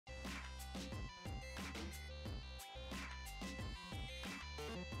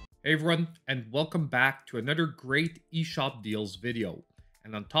Hey everyone, and welcome back to another great eShop deals video.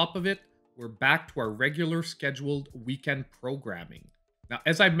 And on top of it, we're back to our regular scheduled weekend programming. Now,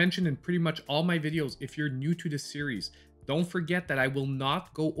 as I mentioned in pretty much all my videos, if you're new to this series, don't forget that I will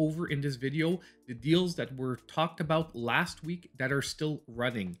not go over in this video the deals that were talked about last week that are still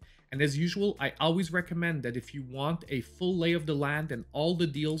running. And as usual, I always recommend that if you want a full lay of the land and all the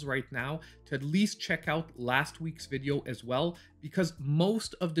deals right now, to at least check out last week's video as well, because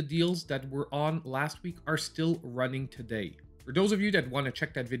most of the deals that were on last week are still running today. For those of you that want to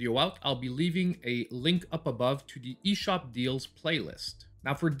check that video out, I'll be leaving a link up above to the eShop deals playlist.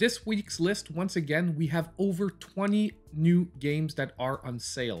 Now for this week's list, once again, we have over 20 new games that are on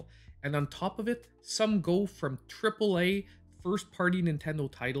sale. And on top of it, some go from AAA first-party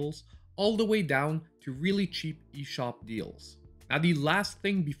Nintendo titles all the way down to really cheap eShop deals. Now, the last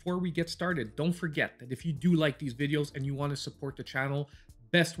thing before we get started, don't forget that if you do like these videos and you want to support the channel,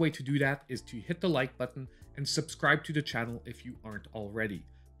 best way to do that is to hit the like button and subscribe to the channel if you aren't already.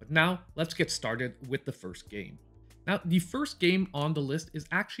 But now, let's get started with the first game. Now, the first game on the list is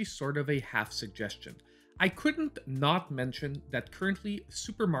actually sort of a half suggestion. I couldn't not mention that currently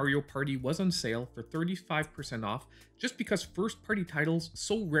Super Mario Party was on sale for 35% off just because first-party titles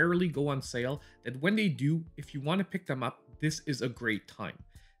so rarely go on sale that when they do, if you want to pick them up, this is a great time.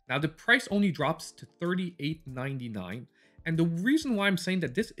 Now, the price only drops to $38.99, and the reason why I'm saying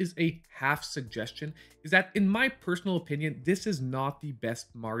that this is a half suggestion is that in my personal opinion, this is not the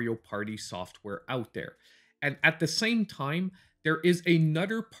best Mario Party software out there. And at the same time, there is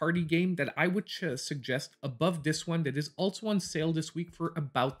another party game that I would suggest above this one that is also on sale this week for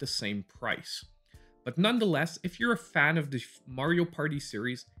about the same price. But nonetheless, if you're a fan of the Mario Party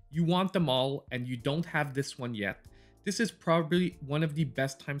series, you want them all, and you don't have this one yet, this is probably one of the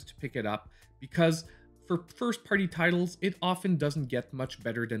best times to pick it up because for first-party titles, it often doesn't get much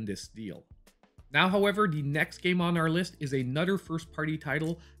better than this deal. Now, however, the next game on our list is another first-party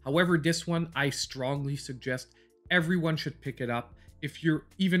title. However, this one I strongly suggest everyone should pick it up if you're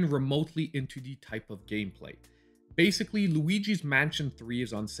even remotely into the type of gameplay. Basically, Luigi's Mansion 3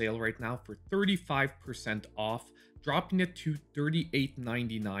 is on sale right now for 35% off, dropping it to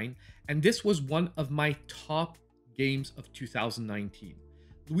 $38.99, and this was one of my top games of 2019.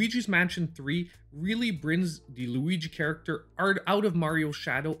 Luigi's Mansion 3 really brings the Luigi character out of Mario's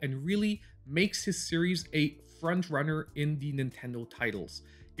shadow and really makes his series a front runner in the Nintendo titles.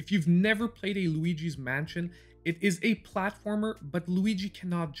 If you've never played a Luigi's Mansion, it is a platformer, but Luigi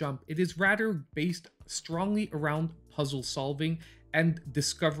cannot jump. It is rather based strongly around puzzle solving and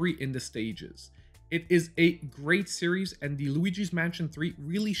discovery in the stages. It is a great series, and the Luigi's Mansion 3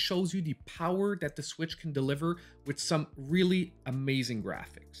 really shows you the power that the Switch can deliver with some really amazing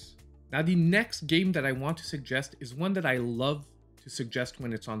graphics. Now, the next game that I want to suggest is one that I love to suggest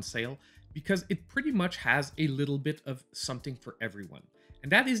when it's on sale because it pretty much has a little bit of something for everyone.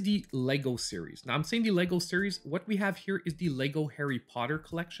 And that is the LEGO series. Now, I'm saying the LEGO series, what we have here is the LEGO Harry Potter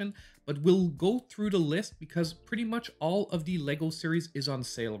collection, but we'll go through the list because pretty much all of the LEGO series is on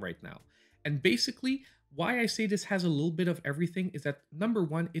sale right now. And basically, why I say this has a little bit of everything is that, number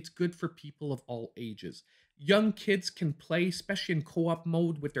one, it's good for people of all ages. Young kids can play, especially in co-op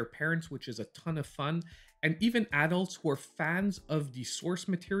mode with their parents, which is a ton of fun. And even adults who are fans of the source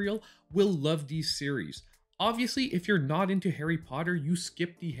material will love these series. Obviously, if you're not into Harry Potter, you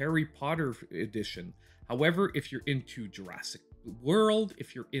skip the Harry Potter edition. However, if you're into Jurassic World,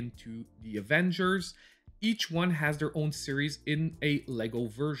 if you're into the Avengers, each one has their own series in a LEGO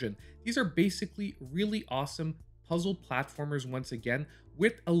version. These are basically really awesome puzzle platformers once again,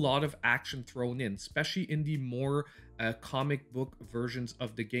 with a lot of action thrown in, especially in the more comic book versions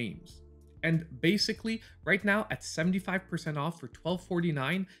of the games. And basically, right now at 75% off for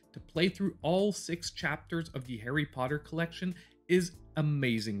 $12.49 to play through all 6 chapters of the Harry Potter collection is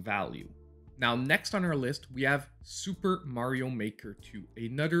amazing value. Now, next on our list, we have Super Mario Maker 2,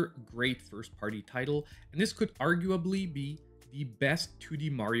 another great first-party title, and this could arguably be the best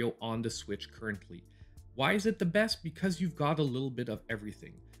 2D Mario on the Switch currently. Why is it the best? Because you've got a little bit of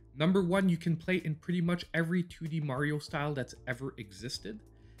everything. Number one, you can play in pretty much every 2D Mario style that's ever existed.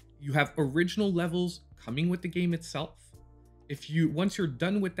 You have original levels coming with the game itself. Once you're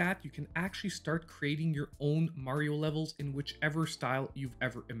done with that, you can actually start creating your own Mario levels in whichever style you've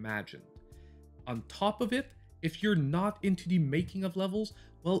ever imagined. On top of it, if you're not into the making of levels,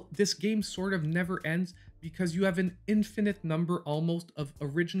 well, this game sort of never ends because you have an infinite number almost of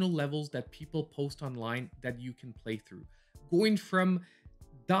original levels that people post online that you can play through. Going from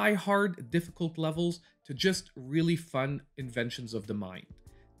die-hard difficult levels to just really fun inventions of the mind.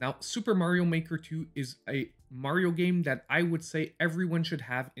 Now, Super Mario Maker 2 is a Mario game that I would say everyone should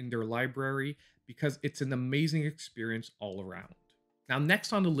have in their library because it's an amazing experience all around. Now,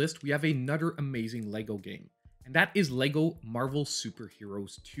 next on the list, we have another amazing LEGO game, and that is LEGO Marvel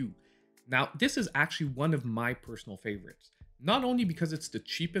Superheroes 2. Now, this is actually one of my personal favorites, not only because it's the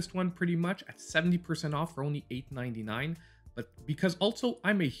cheapest one pretty much at 70% off for only $8.99, but because also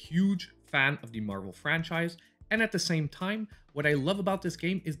I'm a huge fan of the Marvel franchise. And at the same time, what I love about this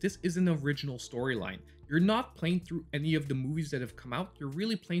game is this is an original storyline. You're not playing through any of the movies that have come out. You're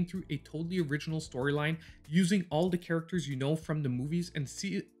really playing through a totally original storyline using all the characters you know from the movies and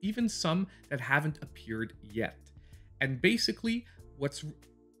see even some that haven't appeared yet. And basically, what's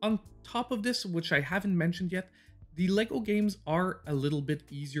on top of this, which I haven't mentioned yet, the LEGO games are a little bit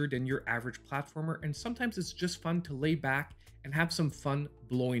easier than your average platformer, and sometimes it's just fun to lay back and have some fun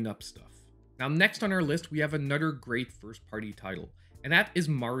blowing up stuff. Now, next on our list, we have another great first-party title, and that is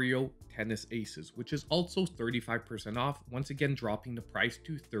Mario Tennis Aces, which is also 35% off, once again dropping the price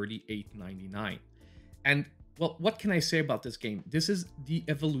to $38.99. And, well, what can I say about this game? This is the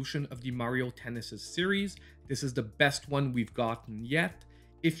evolution of the Mario Tennis series. This is the best one we've gotten yet.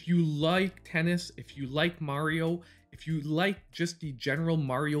 If you like tennis, if you like Mario, if you like just the general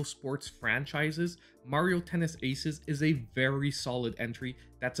Mario sports franchises, Mario Tennis Aces is a very solid entry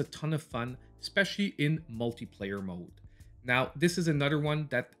that's a ton of fun, especially in multiplayer mode. Now, this is another one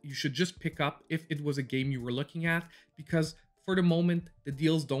that you should just pick up if it was a game you were looking at, because for the moment, the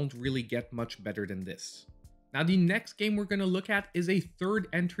deals don't really get much better than this. Now, the next game we're going to look at is a third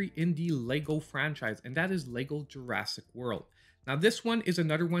entry in the LEGO franchise, and that is LEGO Jurassic World. Now, this one is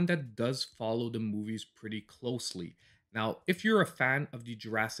another one that does follow the movies pretty closely. Now, if you're a fan of the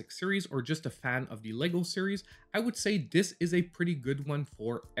Jurassic series or just a fan of the LEGO series, I would say this is a pretty good one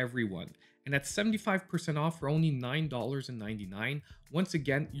for everyone. And at 75% off for only $9.99, once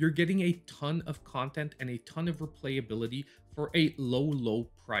again, you're getting a ton of content and a ton of replayability for a low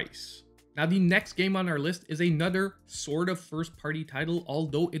price. Now, the next game on our list is another sort of first-party title,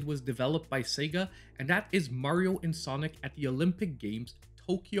 although it was developed by Sega, and that is Mario and Sonic at the Olympic Games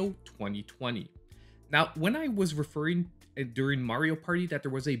Tokyo 2020. Now, when I was referring during Mario Party that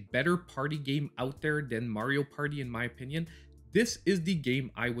there was a better party game out there than Mario Party, in my opinion, this is the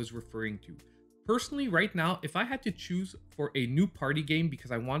game I was referring to. Personally, right now, if I had to choose for a new party game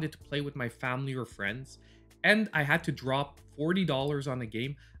because I wanted to play with my family or friends, and I had to drop $40 on a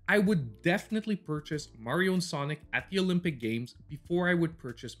game, I would definitely purchase Mario and Sonic at the Olympic Games before I would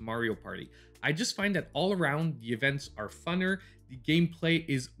purchase Mario Party. I just find that all around the events are funner, the gameplay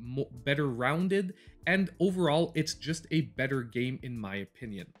is better rounded, and overall it's just a better game in my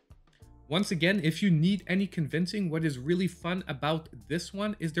opinion. Once again, if you need any convincing, what is really fun about this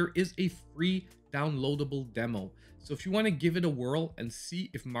one is there is a free downloadable demo. So if you want to give it a whirl and see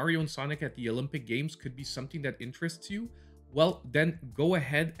if Mario and Sonic at the Olympic Games could be something that interests you, well, then go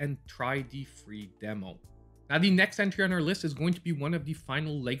ahead and try the free demo. Now, the next entry on our list is going to be one of the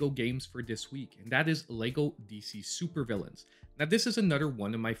final LEGO games for this week, and that is LEGO DC Supervillains. Now, this is another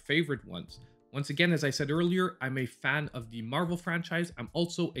one of my favorite ones. Once again, as I said earlier, I'm a fan of the Marvel franchise. I'm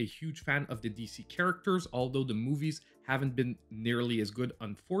also a huge fan of the DC characters, although the movies haven't been nearly as good,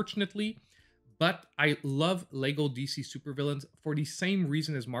 unfortunately. But I love LEGO DC Supervillains for the same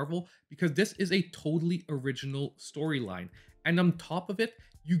reason as Marvel, because this is a totally original storyline. And on top of it,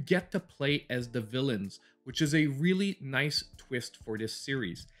 you get to play as the villains, which is a really nice twist for this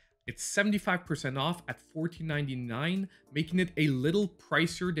series. It's 75% off at $14.99, making it a little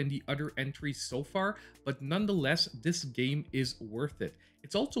pricier than the other entries so far, but nonetheless, this game is worth it.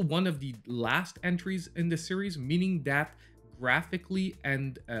 It's also one of the last entries in the series, meaning that graphically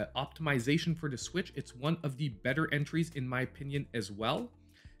and optimization for the Switch, it's one of the better entries in my opinion as well.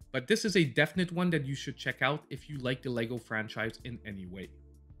 But this is a definite one that you should check out if you like the LEGO franchise in any way.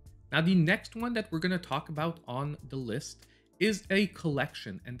 Now, the next one that we're going to talk about on the list is a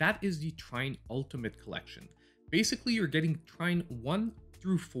collection, and that is the Trine Ultimate Collection. Basically, you're getting Trine 1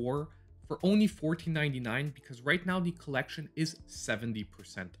 through 4 for only $14.99 because right now the collection is 70%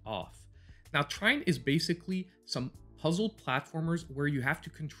 off. Now, Trine is basically some puzzle platformers where you have to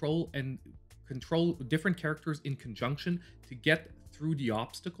control different characters in conjunction to get through the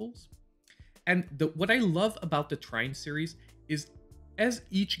obstacles. And what I love about the Trine series is as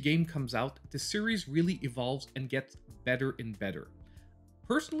each game comes out, the series really evolves and gets better and better.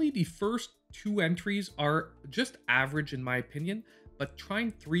 Personally, the first two entries are just average in my opinion, but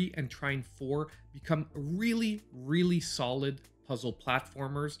Trine 3 and Trine 4 become really solid puzzle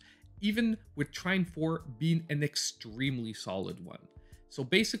platformers, even with Trine 4 being an extremely solid one. So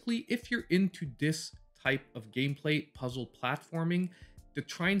basically, if you're into this type of gameplay puzzle platforming, the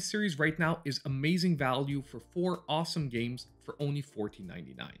Trine series right now is amazing value for 4 awesome games for only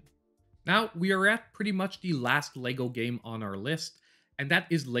 $14.99. Now, we are at pretty much the last LEGO game on our list, and that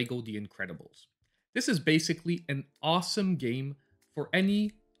is LEGO The Incredibles. This is basically an awesome game for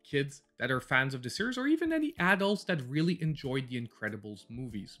any kids that are fans of the series, or even any adults that really enjoyed the Incredibles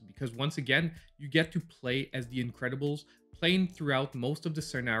movies, because once again, you get to play as the Incredibles, playing throughout most of the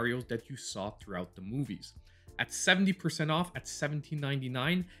scenarios that you saw throughout the movies. At 70% off at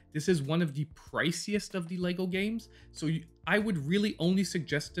 $17.99, this is one of the priciest of the LEGO games, so I would really only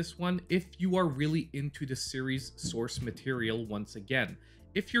suggest this one if you are really into the series source material once again.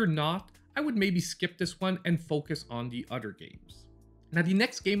 If you're not, I would maybe skip this one and focus on the other games. Now, the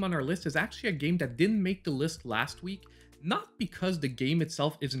next game on our list is actually a game that didn't make the list last week, not because the game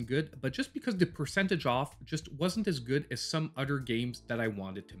itself isn't good, but just because the percentage off just wasn't as good as some other games that I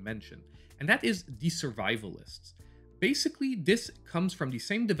wanted to mention, and that is The Survivalists. Basically, this comes from the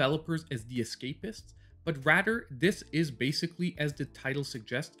same developers as The Escapists, but rather this is basically, as the title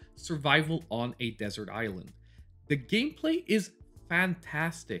suggests, survival on a desert island. The gameplay is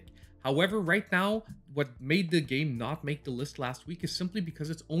fantastic. However, right now, what made the game not make the list last week is simply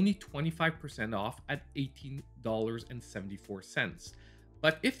because it's only 25% off at $18.74.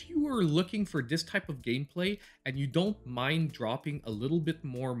 But if you are looking for this type of gameplay and you don't mind dropping a little bit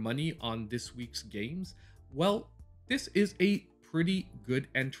more money on this week's games, well, this is a pretty good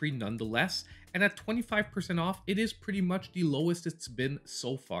entry nonetheless. And at 25% off, it is pretty much the lowest it's been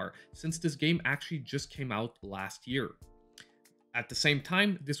so far, since this game actually just came out last year. At the same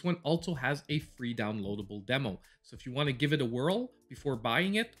time, this one also has a free downloadable demo, so if you want to give it a whirl before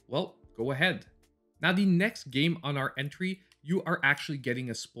buying it, well, go ahead. Now, the next game on our entry, you are actually getting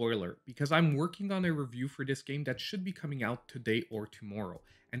a spoiler, because I'm working on a review for this game that should be coming out today or tomorrow,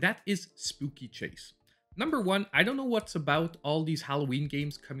 and that is Spooky Chase. Number one, I don't know what's about all these Halloween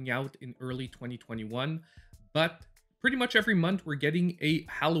games coming out in early 2021, but pretty much every month we're getting a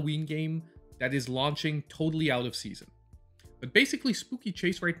Halloween game that is launching totally out of season. But basically, Spooky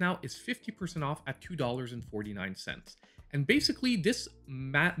Chase right now is 50% off at $2.49. And basically, this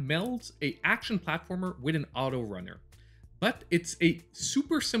melds a action platformer with an auto runner. But it's a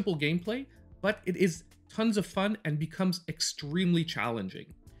super simple gameplay, but it is tons of fun and becomes extremely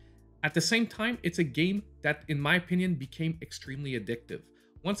challenging. At the same time, it's a game that, in my opinion, became extremely addictive.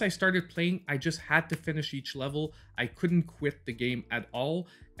 Once I started playing, I just had to finish each level. I couldn't quit the game at all,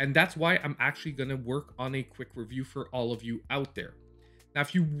 and that's why I'm actually going to work on a quick review for all of you out there. Now,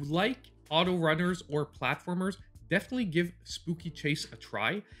 if you like auto runners or platformers, definitely give Spooky Chase a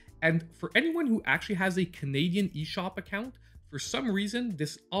try. And for anyone who actually has a Canadian eShop account, for some reason,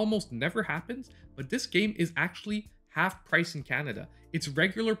 this almost never happens, but this game is actually half price in Canada. Its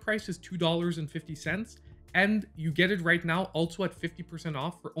regular price is $2.50, and you get it right now also at 50%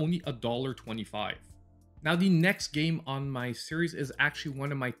 off for only $1.25. Now, the next game on my series is actually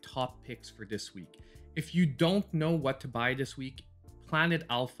one of my top picks for this week. If you don't know what to buy this week, Planet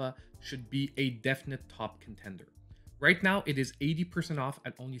Alpha should be a definite top contender. Right now, it is 80% off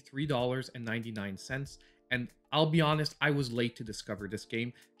at only $3.99, and I'll be honest, I was late to discover this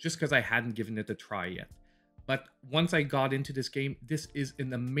game just because I hadn't given it a try yet. But once I got into this game, this is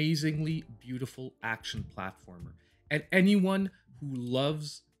an amazingly beautiful action platformer. And anyone who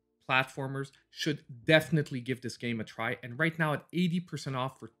loves platformers should definitely give this game a try. And right now at 80%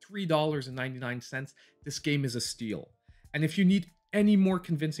 off for $3.99, this game is a steal. And if you need any more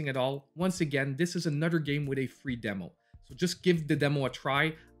convincing at all, once again, this is another game with a free demo. So just give the demo a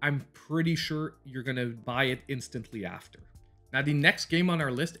try. I'm pretty sure you're going to buy it instantly after. Now, the next game on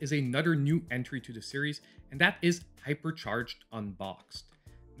our list is another new entry to the series, and that is Hypercharged Unboxed.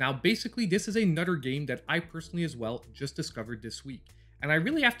 Now, basically, this is another game that I personally as well just discovered this week. And I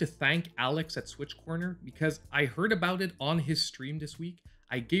really have to thank Alex at Switch Corner because I heard about it on his stream this week.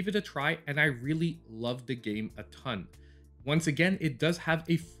 I gave it a try, and I really loved the game a ton. Once again, it does have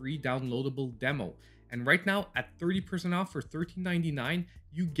a free downloadable demo. And right now, at 30% off for $13.99,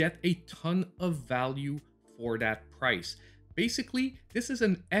 you get a ton of value for that price. Basically, this is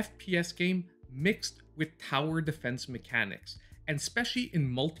an FPS game mixed with tower defense mechanics, and especially in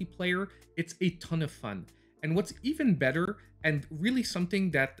multiplayer, it's a ton of fun. And what's even better, and really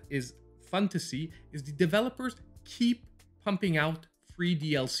something that is fun to see, is the developers keep pumping out free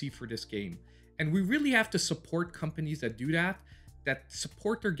DLC for this game. And we really have to support companies that do that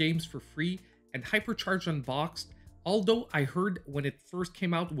support their games for free. And Hypercharged Unboxed, although I heard when it first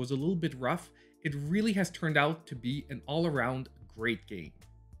came out was a little bit rough, it really has turned out to be an all-around great game.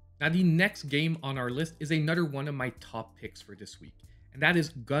 Now, the next game on our list is another one of my top picks for this week, and that is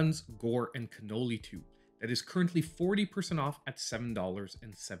Guns, Gore, and Cannoli 2. that is currently 40% off at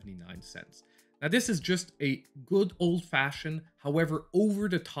 $7.79. Now, this is just a good old-fashioned, however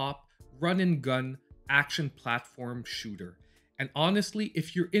over-the-top, run-and-gun action platform shooter. And honestly,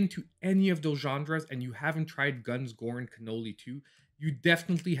 if you're into any of those genres and you haven't tried Guns, Gore, and Cannoli 2, you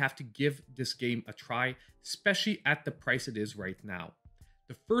definitely have to give this game a try, especially at the price it is right now.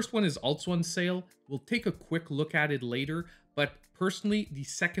 The first one is also on sale. We'll take a quick look at it later, but personally, the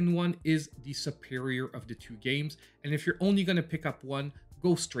second one is the superior of the two games. And if you're only going to pick up one,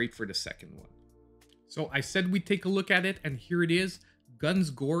 go straight for the second one. So I said we'd take a look at it, and here it is. Guns,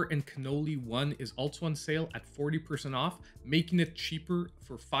 Gore, and Cannoli 1 is also on sale at 40% off, making it cheaper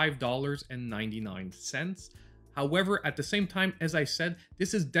for $5.99. However, at the same time, as I said,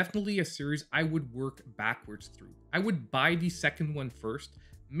 this is definitely a series I would work backwards through. I would buy the second one first,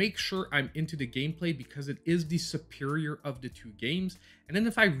 make sure I'm into the gameplay because it is the superior of the two games, and then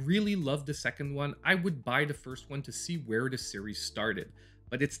if I really love the second one, I would buy the first one to see where the series started.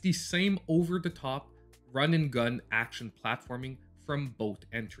 But it's the same over-the-top, run-and-gun action platforming from both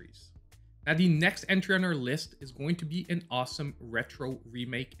entries. Now, the next entry on our list is going to be an awesome retro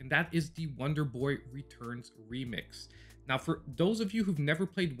remake, and that is the Wonder Boy Returns remix. Now, for those of you who've never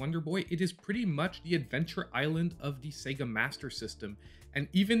played Wonder Boy, it is pretty much the adventure island of the Sega Master System, and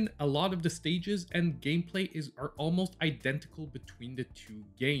even a lot of the stages and gameplay are almost identical between the two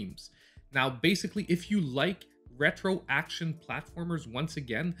games. Now, basically, if you like retro action platformers once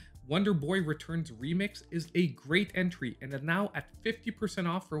again, Wonder Boy Returns Remix is a great entry, and now at 50%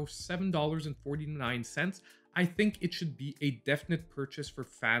 off for $7.49, I think it should be a definite purchase for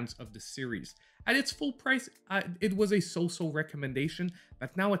fans of the series. At its full price, it was a so-so recommendation,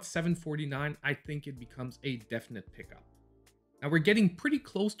 but now at $7.49, I think it becomes a definite pickup. Now we're getting pretty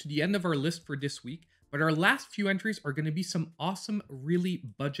close to the end of our list for this week, but our last few entries are going to be some awesome, really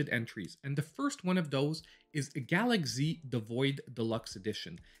budget entries. And the first one of those is Galaxy The Void Deluxe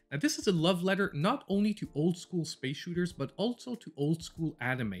Edition. Now this is a love letter not only to old school space shooters, but also to old school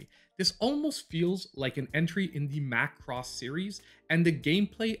anime. This almost feels like an entry in the Macross series, and the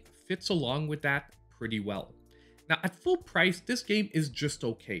gameplay fits along with that pretty well. Now at full price, this game is just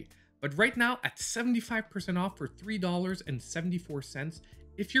okay. But right now at 75% off for $3.74,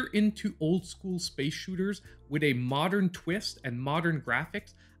 if you're into old school space shooters with a modern twist and modern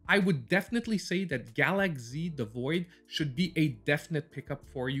graphics, I would definitely say that Galaxy The Void should be a definite pickup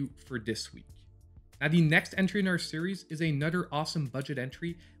for you for this week. Now the next entry in our series is another awesome budget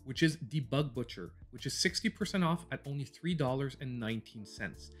entry, which is The Bug Butcher, which is 60% off at only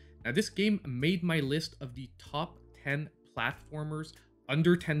 $3.19. Now this game made my list of the top 10 platformers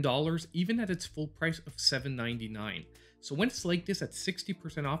under $10, even at its full price of $7.99. So when it's like this at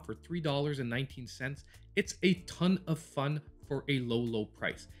 60% off for $3.19, it's a ton of fun for a low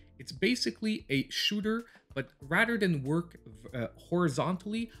price. It's basically a shooter, but rather than work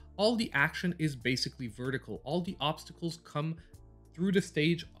horizontally, all the action is basically vertical. All the obstacles come through the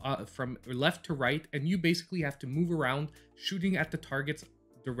stage from left to right, and you basically have to move around shooting at the targets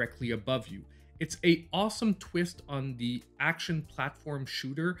directly above you. It's an awesome twist on the action platform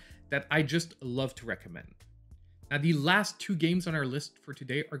shooter that I just love to recommend. Now, the last two games on our list for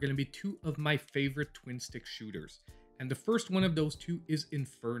today are going to be two of my favorite twin stick shooters. And the first one of those two is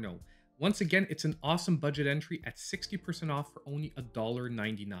Inferno. Once again, it's an awesome budget entry at 60% off for only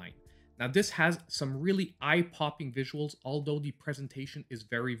 $1.99. Now, this has some really eye-popping visuals, although the presentation is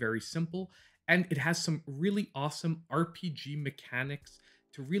very simple. And it has some really awesome RPG mechanics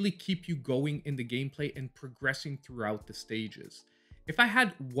to really keep you going in the gameplay and progressing throughout the stages. If I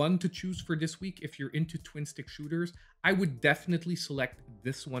had one to choose for this week, if you're into twin stick shooters, I would definitely select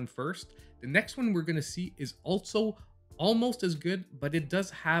this one first. The next one we're going to see is also almost as good, but it does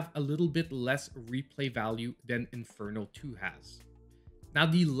have a little bit less replay value than Inferno 2 has. Now,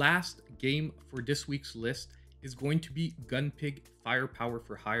 the last game for this week's list is going to be Gunpig Firepower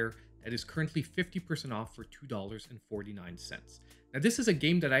for Hire, that is currently 50% off for $2.49. Now, this is a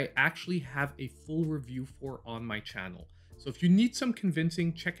game that I actually have a full review for on my channel. So if you need some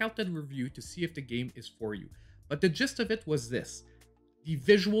convincing, check out that review to see if the game is for you. But the gist of it was this. The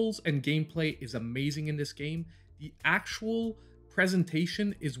visuals and gameplay is amazing in this game. The actual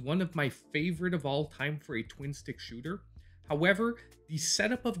presentation is one of my favorite of all time for a twin stick shooter. However, the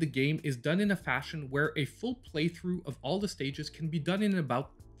setup of the game is done in a fashion where a full playthrough of all the stages can be done in about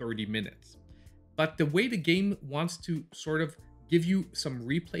 30 minutes. But the way the game wants to sort of give you some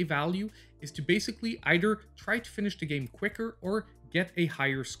replay value is to basically either try to finish the game quicker or get a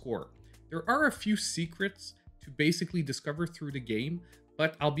higher score. There are a few secrets to basically discover through the game,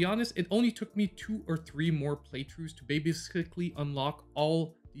 but I'll be honest, it only took me 2 or 3 more playthroughs to basically unlock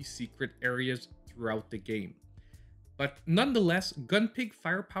all these secret areas throughout the game. But nonetheless, Gunpig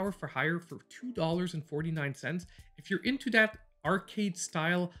Firepower for Hire for $2.49. If you're into that arcade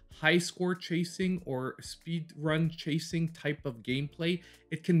style high score chasing or speed run chasing type of gameplay,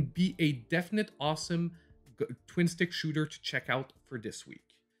 it can be a definite awesome twin stick shooter to check out for this week.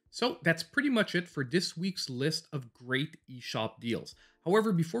 So that's pretty much it for this week's list of great eShop deals.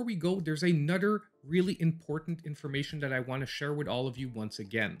 However, before we go, there's another really important information that I want to share with all of you once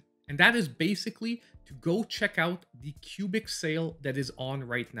again. And that is basically to go check out the Cubic sale that is on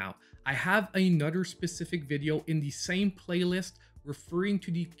right now. I have another specific video in the same playlist referring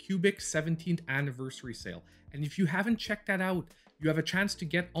to the Cubic 17th anniversary sale. And if you haven't checked that out, you have a chance to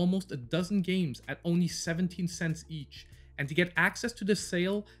get almost a dozen games at only 17 cents each. And to get access to the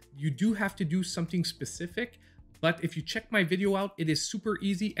sale, you do have to do something specific. But if you check my video out, it is super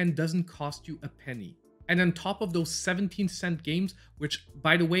easy and doesn't cost you a penny. And on top of those 17-cent games, which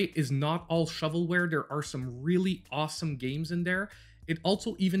by the way is not all shovelware, there are some really awesome games in there. It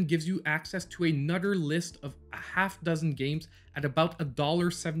also even gives you access to another list of a half dozen games at about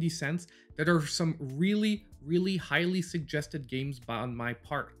 $1.70 that are some really highly suggested games on my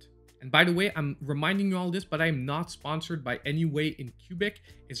part. And by the way, I'm reminding you all this, but I'm not sponsored by any way in Cubic.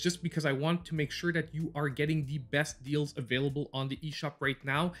 It's just because I want to make sure that you are getting the best deals available on the eShop right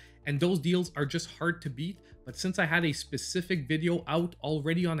now. And those deals are just hard to beat. But since I had a specific video out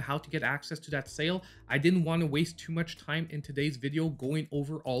already on how to get access to that sale, I didn't want to waste too much time in today's video going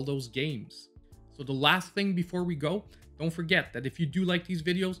over all those games. So the last thing before we go, don't forget that if you do like these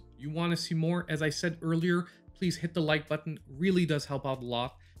videos, you want to see more, as I said earlier, please hit the like button. It really does help out a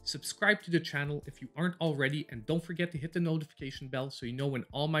lot. Subscribe to the channel if you aren't already, and don't forget to hit the notification bell so you know when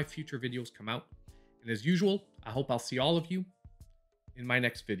all my future videos come out. And as usual, I hope I'll see all of you in my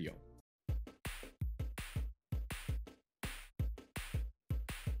next video.